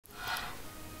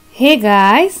Hey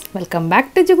guys, welcome back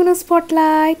to Jugunu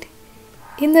Spotlight.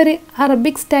 ഇന്നൊരു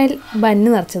Arabic style ബന്ന്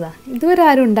നിറച്ചതാണ്. ഇതുവരെ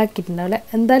ആരും ഉണ്ടാക്കിയിട്ടുണ്ടാവില്ല.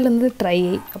 എന്തായാലും ഒന്ന് ട്രൈ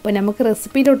ചെയ്യും. അപ്പോൾ നമുക്ക്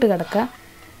റെസിപ്പിയിലോട്ട് കിടക്കാം.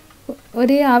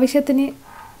 ഒരു ആവശ്യത്തിന്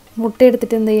മുട്ട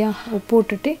എടുത്തിട്ട് എന്ത് ചെയ്യുക, ഉപ്പ്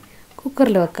ഇട്ടിട്ട്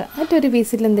കുക്കറിൽ വെക്കുക. എന്നിട്ടൊരു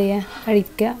പീസിൽ എന്ത് ചെയ്യുക,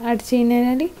 അടിക്കുക. അടിച്ച്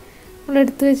കഴിഞ്ഞാൽ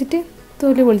നമ്മളെടുത്ത് വെച്ചിട്ട്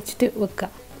തൊലി പൊളിച്ചിട്ട് വെക്കുക.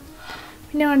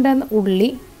 പിന്നെ വേണ്ടാന്ന് ഉള്ളി,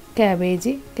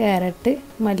 കാബേജ്, ക്യാരറ്റ്,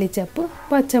 മല്ലിച്ചപ്പ്,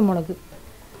 പച്ചമുളക്,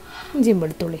 ഇഞ്ചിയും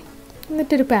വെളുത്തുള്ളി.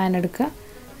 എന്നിട്ടൊരു പാൻ എടുക്കുക.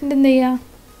 എന്നിട്ട് എന്ത് ചെയ്യുക,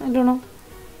 നല്ലോണം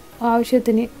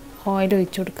ആവശ്യത്തിന് ഓയിൽ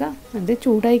ഒഴിച്ച് കൊടുക്കുക. അത്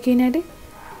ചൂടായി കഴിഞ്ഞാൽ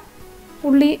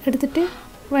ഉള്ളി എടുത്തിട്ട്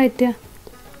വഴറ്റുക.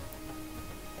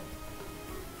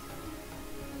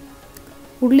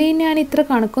 ഉള്ളി ഞാൻ ഇത്ര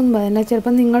കണക്കൊന്നും പറയുന്നില്ല.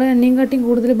 ചിലപ്പോൾ നിങ്ങൾ എണ്ണയും കാട്ടിയും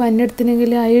കൂടുതൽ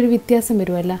ബന്നെടുത്തിനെങ്കിൽ അതിലൊരു വ്യത്യാസം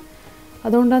വരുമല്ല.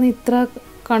 അതുകൊണ്ടാണ് ഇത്ര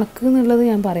കണക്ക് എന്നുള്ളത്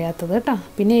ഞാൻ പറയാത്തത് കേട്ടോ.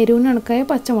 പിന്നെ എരിവിന് കണക്കായ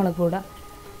പച്ചമുളക് കൂടാ.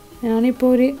 ഞാനിപ്പോൾ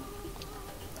ഒരു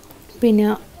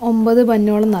 9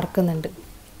 ബന്നോളം നിറക്കുന്നുണ്ട്.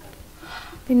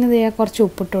 പിന്നെ കുറച്ച്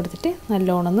ഉപ്പിട്ട് കൊടുത്തിട്ട്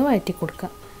നല്ലോണം ഒന്ന് വഴറ്റി കൊടുക്കുക.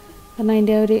 കാരണം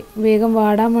അതിൻ്റെ ഒരു വേഗം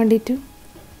വാടാൻ വേണ്ടിയിട്ട്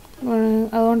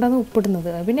അതുകൊണ്ടാണ് ഉപ്പിടുന്നത്.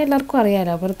 പിന്നെ എല്ലാവർക്കും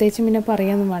അറിയാമല്ലോ, പ്രത്യേകിച്ചും പിന്നെ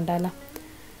പറയാനൊന്നും വേണ്ടല്ലോ.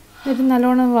 എന്നിട്ട്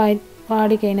നല്ലോണം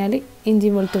വാടി കഴിഞ്ഞാൽ ഇഞ്ചി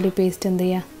വെളുത്തുള്ളി പേസ്റ്റ് എന്ത്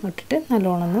ചെയ്യുക ഇട്ടിട്ട്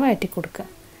നല്ലോണം ഒന്ന് വഴറ്റി കൊടുക്കുക.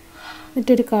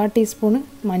 എന്നിട്ടൊരു 1/4 ടീസ്പൂണ്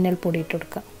മഞ്ഞൾപ്പൊടി ഇട്ട്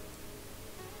കൊടുക്കുക.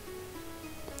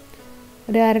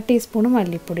 ഒരു 1/2 ടീസ്പൂണ്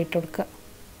മല്ലിപ്പൊടി ഇട്ട് കൊടുക്കുക.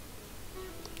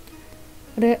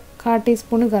 ഒരു 1/4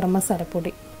 ടീസ്പൂണ് ഗരം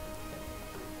മസാലപ്പൊടി,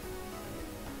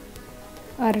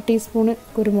 1/2 ടീസ്പൂണ്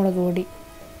കുരുമുളക് പൊടി,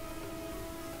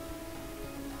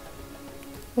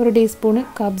 1 ടീസ്പൂണ്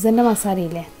കബ്സൻ്റെ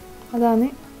മസാലയില്ലേ, അതാണ്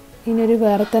ഇതിനൊരു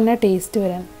വേറെ തന്നെ ടേസ്റ്റ്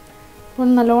വരാൻ.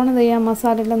 അപ്പോൾ നല്ലോണം എന്ത് ചെയ്യുക,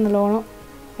 മസാലയെല്ലാം നല്ലോണം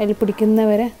അതിൽ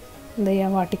പിടിക്കുന്നവരെ എന്ത്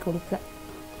ചെയ്യുക, വാട്ടി കൊടുക്കുക.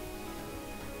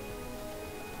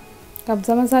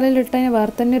 കബ്സ മസാലയിൽ ഇട്ടതിന്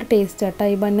വേറെ തന്നെ ഒരു ടേസ്റ്റ് കേട്ടോ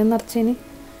ഈ ബന്ന് നിറച്ചതിന്.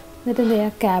 എന്നിട്ട് എന്ത്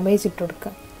ചെയ്യുക, ക്യാബേജ് ഇട്ട്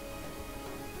കൊടുക്കുക.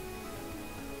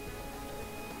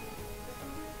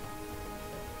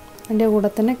 അതിൻ്റെ കൂടെ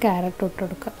തന്നെ ക്യാരറ്റ് ഇട്ട്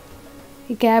കൊടുക്കുക.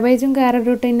 ഈ ക്യാബേജും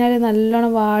ക്യാരറ്റും ഇട്ട് കഴിഞ്ഞാൽ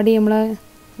നല്ലോണം വാടി നമ്മളെ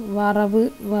വറവ്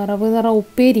എന്ന് പറഞ്ഞാൽ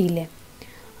ഉപ്പേരിയില്ലേ,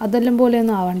 അതെല്ലാം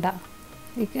പോലെയൊന്നും ആവണ്ട.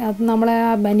 അത് നമ്മളെ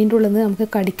ആ ബന്നീൻ്റെ ഉള്ളിൽ നിന്ന് നമുക്ക്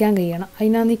കടിക്കാൻ കഴിയണം.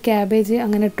 അതിനാണ് ഈ ക്യാബേജ്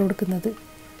അങ്ങനെ ഇട്ട് കൊടുക്കുന്നത്.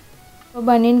 അപ്പോൾ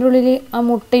ബന്നീൻ്റെ ഉള്ളിൽ ആ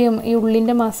മുട്ടയും ഈ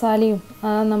ഉള്ളിൻ്റെ മസാലയും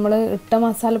ആ നമ്മൾ ഇട്ട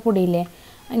മസാലപ്പൊടിയില്ലേ,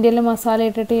 അതിൻ്റെ എല്ലാം മസാല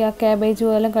ഇട്ടിട്ട് ആ ക്യാബേജ്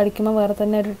പോലെ കടിക്കുമ്പോൾ വേറെ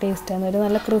തന്നെ ഒരു ടേസ്റ്റാണ്. ഒരു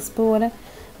നല്ല ക്രിസ്പ് പോലെ.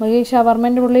 നമുക്ക് ഈ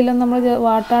ഷവർമേൻ്റെ ഉള്ളിലൊന്നും നമ്മൾ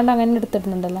വാട്ടാണ്ട് അങ്ങനെ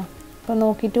എടുത്തിടുന്നുണ്ടല്ലോ. അപ്പോൾ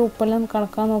നോക്കിയിട്ട് ഉപ്പെല്ലാം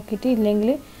കണക്കാൻ നോക്കിയിട്ട് ഇല്ലെങ്കിൽ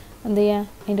എന്ത് ചെയ്യുക,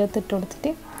 അതിൻ്റെ അകത്ത് ഇട്ട് കൊടുത്തിട്ട്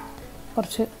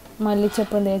കുറച്ച്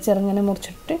മല്ലിച്ചപ്പ് എന്ത് ചെയ്യുക, ചെറുങ്ങനെ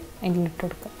മുറിച്ചിട്ട് അതിൻ്റെ ഇട്ട്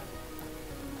കൊടുക്കുക.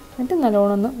 എന്നിട്ട്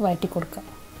നല്ലോണം ഒന്ന് വഴറ്റി കൊടുക്കുക.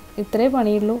 ഇത്രേ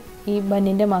പണിയുള്ളൂ ഈ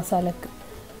ബന്നിൻ്റെ മസാലക്ക്.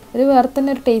 ഒരു വേറെ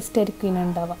തന്നെ ഒരു ടേസ്റ്റ് ആയിരിക്കും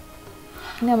ഇതിനുണ്ടാവുക.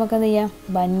 പിന്നെ നമുക്കെന്ത് ചെയ്യാം,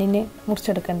 ബന്നിന്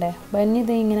മുറിച്ചെടുക്കണ്ടേ. ബന്നി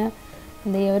ഇത് ഇങ്ങനെ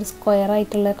എന്ത് ചെയ്യുക, ഒരു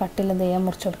സ്ക്വയറായിട്ടുള്ള കട്ടിൽ എന്ത് ചെയ്യുക,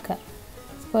 മുറിച്ചെടുക്കുക.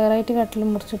 സ്ക്വയറായിട്ട് കട്ടിൽ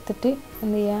മുറിച്ചെടുത്തിട്ട്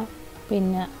എന്ത് ചെയ്യുക,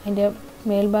 പിന്നെ അതിൻ്റെ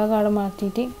മേൽഭാഗം അവിടെ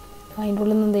മാറ്റിയിട്ട് അതിൻ്റെ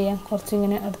ഉള്ളിൽ നിന്ന് എന്ത് ചെയ്യുക,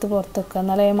 കുറച്ചിങ്ങനെ എടുത്ത് പുറത്ത് വെക്കുക.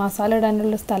 എന്നാലേ മസാല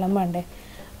ഇടാനുള്ള സ്ഥലം വേണ്ടേ.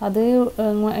 അത്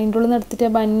അതിൻ്റെ ഉള്ളിൽ നിന്ന് എടുത്തിട്ട്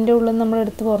ബന്നിൻ്റെ ഉള്ളിൽ നിന്ന് നമ്മൾ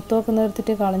എടുത്ത് പുറത്ത് വെക്കുന്ന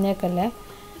എടുത്തിട്ട് കളഞ്ഞേക്കല്ലേ,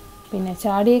 പിന്നെ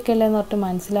ചാടിയേക്കല്ലേ എന്ന് പറഞ്ഞിട്ട്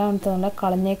മനസ്സിലാവുന്നതുകൊണ്ട്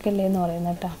കളഞ്ഞേക്കല്ലേ എന്ന്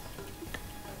പറയുന്നത് കേട്ടോ.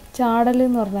 ചാടൽ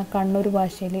എന്ന് പറഞ്ഞാൽ കണ്ണൂർ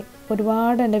ഭാഷയിൽ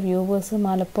ഒരുപാട് എൻ്റെ വ്യൂവേഴ്സ്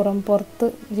മലപ്പുറം പുറത്ത്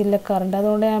ജില്ലക്കാരുണ്ട്.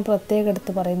 അതുകൊണ്ട് ഞാൻ പ്രത്യേകം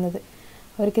എടുത്ത് പറയുന്നത്.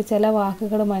 അവർക്ക് ചില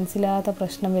വാക്കുകൾ മനസ്സിലാകാത്ത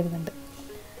പ്രശ്നം വരുന്നുണ്ട്.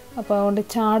 അപ്പോൾ അതുകൊണ്ട്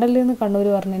ചാടൽ എന്ന് കണ്ണൂർ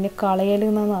പറഞ്ഞതിന് കളയൽ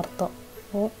എന്നാണ് അർത്ഥം.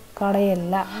 അപ്പോൾ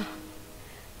കളയല്ല.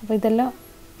 അപ്പോൾ ഇതെല്ലാം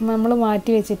നമ്മൾ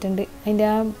മാറ്റി വെച്ചിട്ടുണ്ട്.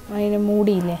 അതിൻ്റെ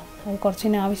മൂടിയില്ലേ, അത്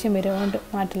കുറച്ചിന് ആവശ്യം വരും, അതുകൊണ്ട്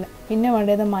മാറ്റില്ല. പിന്നെ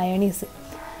വേണ്ടത് മയോണീസ്.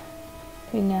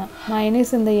 പിന്നെ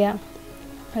മയോണീസ് എന്ത് ചെയ്യുക,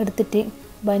 എടുത്തിട്ട്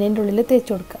ബനിയൻ്റെ ഉള്ളിൽ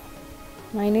തേച്ച് കൊടുക്കുക.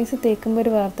 മയോണീസ് തേക്കുമ്പോൾ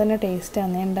ഒരു വേറെ തന്നെ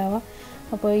ടേസ്റ്റാണ് ഉണ്ടാവുക.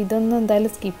 അപ്പോൾ ഇതൊന്നും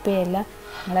എന്തായാലും സ്കിപ്പ് ചെയ്യല്ല.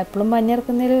 നമ്മളെപ്പോഴും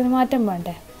പഞ്ഞിറക്കുന്നതിൽ ഒരു മാറ്റം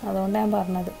വേണ്ടേ, അതുകൊണ്ട് ഞാൻ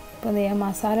പറഞ്ഞത്. ഇപ്പോൾ എന്ത് ചെയ്യുക,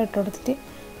 മസാല ഇട്ട് കൊടുത്തിട്ട്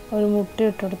ഒരു മുട്ട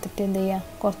ഇട്ട് കൊടുത്തിട്ട് എന്ത്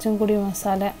ചെയ്യുക, കുറച്ചും കൂടി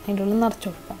മസാല അതിൻ്റെ ഉള്ളിൽ നിറച്ച്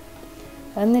കൊടുക്കാം.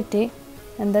 എന്നിട്ട്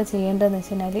എന്താ ചെയ്യേണ്ടതെന്ന്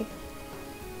വെച്ച് കഴിഞ്ഞാൽ,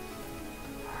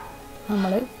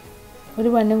 നമ്മൾ ഒരു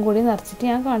ബന്നും കൂടി നിറച്ചിട്ട്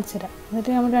ഞാൻ കാണിച്ചു തരാം.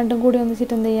 എന്നിട്ട് നമ്മൾ രണ്ടും കൂടി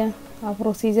ഒന്നിച്ചിട്ട് എന്ത് ചെയ്യുക, ആ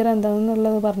പ്രൊസീജിയർ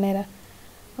എന്താണെന്നുള്ളത് പറഞ്ഞുതരാം.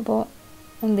 അപ്പോൾ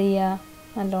എന്ത് ചെയ്യുക,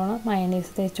 നല്ലോണം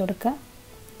മയോണൈസ് തേച്ച് കൊടുക്കുക,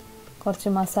 കുറച്ച്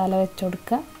മസാല വെച്ച്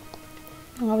കൊടുക്കുക,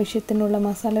 ആവശ്യത്തിനുള്ള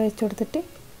മസാല വെച്ച് കൊടുത്തിട്ട്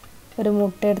ഒരു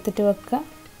മുട്ട എടുത്തിട്ട് വെക്കുക.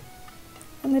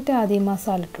 എന്നിട്ട് ആദ്യം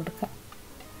മസാല ഇട്ട് കൊടുക്കുക.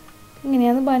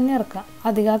 ഇങ്ങനെയാണ് ബന്നിറക്കുക.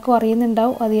 അധികാർക്കും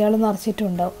അറിയുന്നുണ്ടാവും, അധികാൾ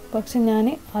നിറച്ചിട്ടുണ്ടാവും. പക്ഷെ ഞാൻ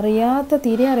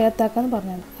തീരെ അറിയാത്താക്കാന്ന്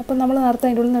പറഞ്ഞത്. അപ്പം നമ്മൾ നേരത്തെ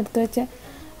അതിൻ്റെ ഉള്ളിൽ നിന്ന് എടുത്ത് വെച്ച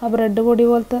ആ ബ്രെഡ് പൊടി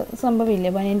പോലത്തെ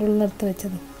സംഭവമില്ലേ ബനിയൻ്റെ ഉള്ളിൽ നിന്ന് എടുത്ത്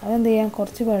വെച്ചത്, അതെന്ത് ചെയ്യാം,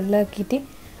 കുറച്ച് വെള്ളമാക്കിയിട്ട്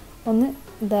ഒന്ന്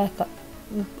ഇതാക്കാം.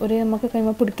 നമുക്ക്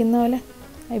കൈമ പിടിക്കുന്ന പോലെ.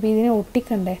 അപ്പോൾ ഇതിനെ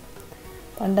ഒട്ടിക്കണ്ടേ.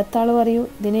 പണ്ടത്തെ ആൾ പറയൂ,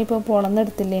 ഇതിനെ ഇപ്പോൾ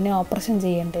പൊളന്നെടുത്തില്ല, ഇതിനെ ഓപ്പറേഷൻ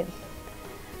ചെയ്യേണ്ടത്.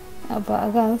 അപ്പോൾ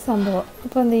അതാണ് സംഭവം.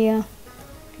 അപ്പോൾ എന്ത് ചെയ്യുക,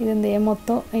 ഇതെന്ത് ചെയ്യുക,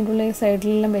 മൊത്തം അതിൻ്റെ ഉള്ളിൽ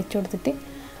സൈഡിലെല്ലാം വെച്ച് കൊടുത്തിട്ട്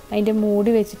അതിൻ്റെ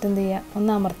മൂടി വെച്ചിട്ട് എന്ത് ചെയ്യുക,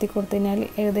 ഒന്ന് അമർത്തി കൊടുത്തു കഴിഞ്ഞാൽ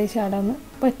ഏകദേശം അവിടെ ഒന്ന്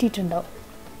പറ്റിയിട്ടുണ്ടാവും.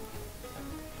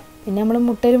 പിന്നെ നമ്മൾ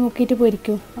മുട്ടയിൽ മുക്കിയിട്ട്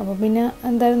പൊരിക്കും, അപ്പോൾ പിന്നെ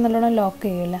എന്തായാലും നല്ലോണം ലോക്ക്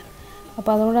ചെയ്യില്ല.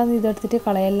 അപ്പോൾ അതുകൊണ്ടാണ് ഇതെടുത്തിട്ട്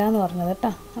കളയല്ല എന്ന് പറഞ്ഞത്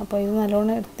കേട്ടോ. അപ്പോൾ ഇത്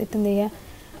നല്ലോണം എടുത്തിട്ട് എന്ത് ചെയ്യുക,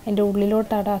 അതിൻ്റെ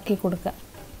ഉള്ളിലോട്ട് അവിടെ ആക്കി കൊടുക്കുക.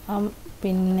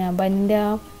 പിന്നെ ബന്നിൻ്റെ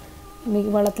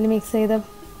വെള്ളത്തിൽ മിക്സ് ചെയ്ത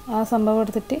ആ സംഭവം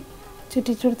എടുത്തിട്ട്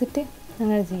ചുറ്റിച്ചു കൊടുത്തിട്ട്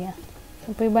അങ്ങനെ ചെയ്യാം.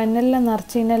 അപ്പോൾ ഈ ബന്നെല്ലാം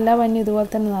നിറച്ച് കഴിഞ്ഞാൽ എല്ലാ ബന്നും ഇതുപോലെ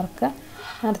തന്നെ നിറക്കുക.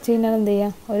 നിറച്ച് കഴിഞ്ഞാൽ എന്ത്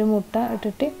ചെയ്യുക, ഒരു മുട്ട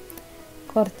ഇട്ടിട്ട്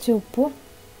കുറച്ച് ഉപ്പും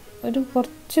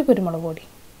കുറച്ച് കുരുമുളക് പൊടി,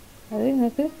 അത്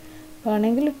നിങ്ങൾക്ക്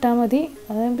വേണമെങ്കിൽ ഇട്ടാൽ മതി.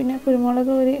 അത് പിന്നെ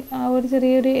കുരുമുളക് ഒരു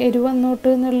ചെറിയൊരു എരിവ് വന്നോട്ട്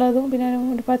എന്നുള്ളതും പിന്നെ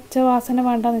ഒരു പച്ച വാസന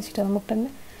വേണ്ടാന്ന് വെച്ചിട്ടാണ് മുട്ടൻ്റെ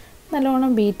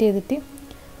നല്ലോണം ബീറ്റ് ചെയ്തിട്ട്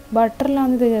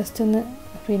ബട്ടറിലാണ് ഇത് ജസ്റ്റ് ഒന്ന്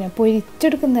പിന്നെ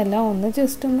പൊരിച്ചെടുക്കുന്നതല്ല, ഒന്ന്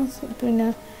ജസ്റ്റ് ഒന്ന് പിന്നെ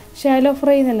ഷാലോ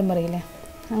ഫ്രൈ എന്നെല്ലാം പറയില്ലേ,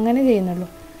 അങ്ങനെ ചെയ്യുന്നുള്ളൂ.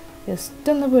 ജസ്റ്റ്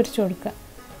ഒന്ന് പൊരിച്ച് കൊടുക്കുക,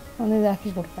 ഒന്ന് ഇതാക്കി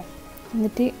കൊടുക്കുക.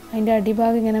 എന്നിട്ട് അതിൻ്റെ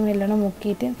അടിഭാഗം ഇങ്ങനെ നല്ലോണം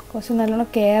മുക്കിയിട്ട് കുറച്ച് നല്ലോണം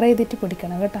കെയർ ചെയ്തിട്ട്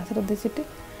പൊടിക്കണം കേട്ടോ. ശ്രദ്ധിച്ചിട്ട്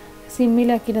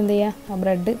സിമ്മിലാക്കിയിട്ട് എന്ത് ചെയ്യുക, ആ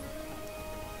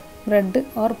ബ്രെഡ്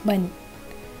ഓർ ബൻ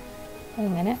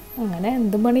അങ്ങനെ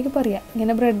എന്തും പണിക്ക് പറയാം.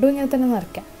 ഇങ്ങനെ ബ്രെഡും ഇങ്ങനെ തന്നെ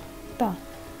നിറയ്ക്കാം കേട്ടോ.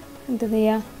 എന്ത്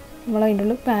ചെയ്യുക, നമ്മൾ അതിൻ്റെ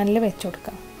ഉള്ളിൽ പാനിൽ വെച്ച്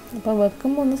കൊടുക്കാം. അപ്പോൾ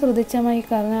വെക്കുമ്പോൾ ഒന്ന് ശ്രദ്ധിച്ചാൽ മതി,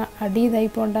 കാരണം അടി ഇതായി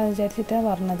പോകണ്ടെന്ന് വിചാരിച്ചിട്ടാണ്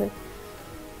പറഞ്ഞത്.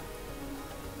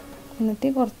 എന്നിട്ട്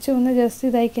കുറച്ച് ഒന്ന് ജസ്റ്റ്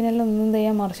ഇതായിക്കഴിഞ്ഞാൽ ഒന്നും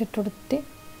ചെയ്യുക, മറിച്ചിട്ട് കൊടുത്തിട്ട്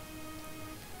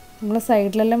നമ്മൾ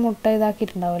സൈഡിലെല്ലാം മുട്ട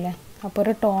ഇതാക്കിയിട്ടുണ്ടാവില്ലേ, അപ്പോൾ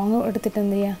ഒരു ടോങ് എടുത്തിട്ട്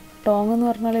എന്ത് ചെയ്യുക, ടോങ് എന്ന്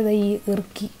പറഞ്ഞാൽ ഇത് ഈ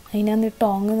ഇറുക്കി, അതിനാണ് ഈ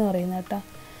ടോങ് എന്ന് പറയുന്നത് കേട്ടോ.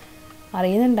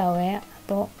 അറിയുന്നുണ്ടാവേ.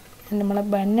 അപ്പോൾ നമ്മളെ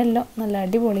ബന്നെല്ലാം നല്ല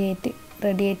അടിപൊളിയായിട്ട്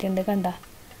റെഡി ആയിട്ടുണ്ട്. കണ്ട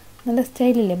നല്ല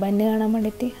സ്റ്റൈലില്ലേ ബന്ന് കാണാൻ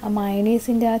വേണ്ടിയിട്ട്. ആ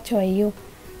മയണീസിൻ്റെ ആ ചൊയ്യും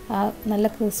ആ നല്ല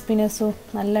ക്രിസ്പിനെസ്സും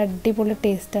നല്ല അടിപൊളി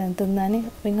ടേസ്റ്റാണ് തിന്നാൻ.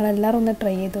 അപ്പോൾ നിങ്ങളെല്ലാവരും ഒന്ന്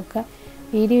ട്രൈ ചെയ്ത് നോക്കുക.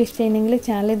 വീഡിയോ ഇഷ്ടമായിരുന്നെങ്കിൽ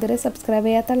ചാനൽ ഇതുവരെ സബ്സ്ക്രൈബ്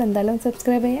ചെയ്യാത്താൽ എന്തായാലും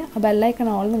സബ്സ്ക്രൈബ് ചെയ്യുക. ആ ബെല്ലൈക്കൺ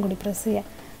ഓൾന്നും കൂടി പ്രസ്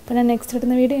ചെയ്യുക. അപ്പോൾ ഞാൻ നെക്സ്റ്റ്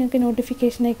ഇടുന്ന വീഡിയോ നിങ്ങൾക്ക്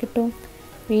നോട്ടിഫിക്കേഷനായി കിട്ടും.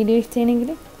 വീഡിയോ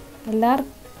ഇഷ്ടമായിരുന്നെങ്കിൽ എല്ലാവരും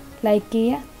ലൈക്ക്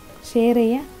ചെയ്യുക, ഷെയർ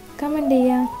ചെയ്യുക, കമൻറ്റ്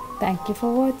ചെയ്യുക. Thank you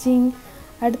for watching.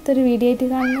 അടുത്തൊരു വീഡിയോ ആയിട്ട്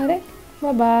കാണുന്നവരെ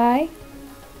ബൈ.